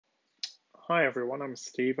Hi everyone, I'm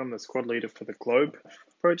Steve. I'm the squad leader for the Globe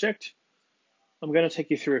project. I'm going to take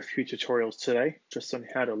you through a few tutorials today just on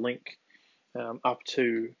how to link up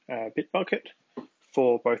to BitBucket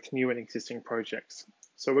for both new and existing projects.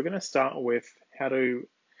 So we're going to start with how to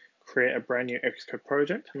create a brand new xCode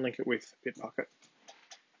project and link it with BitBucket.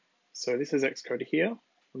 So this is xCode here.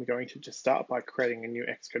 I'm going to just start by creating a new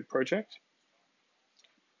xCode project.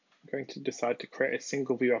 I'm going to decide to create a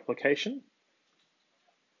single view application.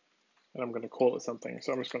 And I'm going to call it something.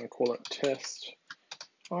 So I'm just going to call it test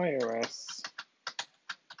iOS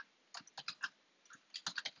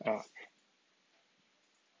app.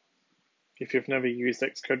 If you've never used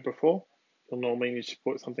xCode before, you'll normally need to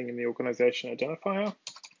put something in the organization identifier.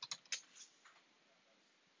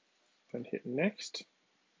 Then hit next.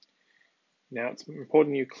 Now it's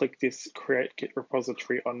important you click this create Git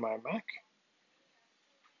repository on my Mac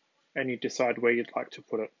and you decide where you'd like to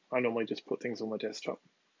put it. I normally just put things on the desktop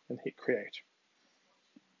and hit create.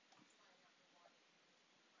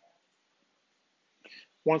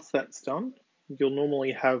 Once that's done, you'll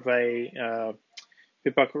normally have a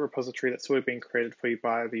BitBucket repository that's already been created for you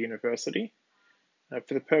by the university.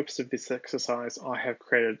 For the purpose of this exercise, I have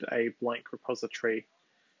created a blank repository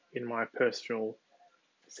in my personal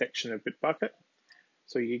section of BitBucket.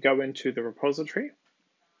 So you go into the repository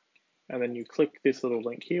and then you click this little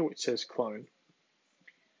link here which says clone,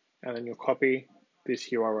 and then you'll copy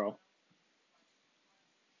this URL.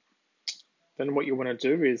 Then what you want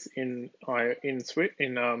to do is in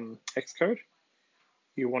xCode,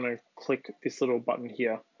 you want to click this little button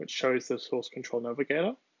here which shows the source control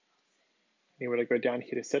navigator. You want to go down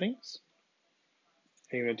here to settings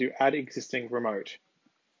and you're going to do add existing remote.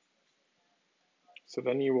 So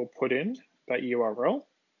then you will put in that URL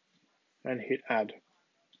and hit add.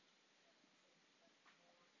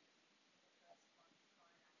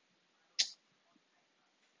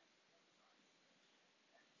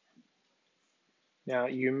 Now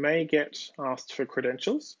you may get asked for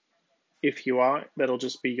credentials. If you are, that'll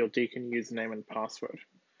just be your Deacon username and password.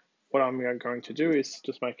 What I'm going to do is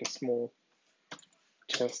just make a small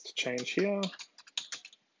test change here.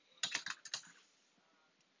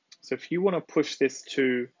 So if you want to push this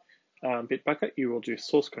to BitBucket, you will do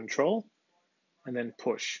source control and then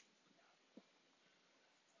push.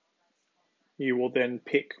 You will then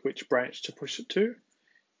pick which branch to push it to.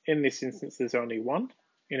 In this instance, there's only one.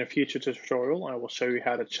 In a future tutorial, I will show you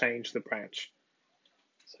how to change the branch.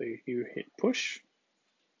 So you hit push.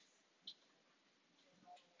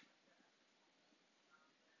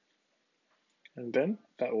 And then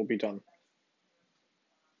that will be done.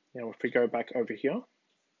 Now if we go back over here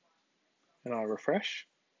and I refresh,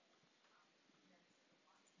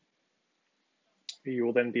 you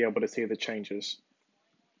will then be able to see the changes,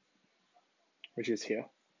 which is here.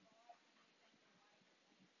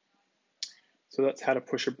 So that's how to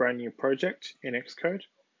push a brand new project in xCode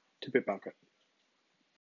to BitBucket.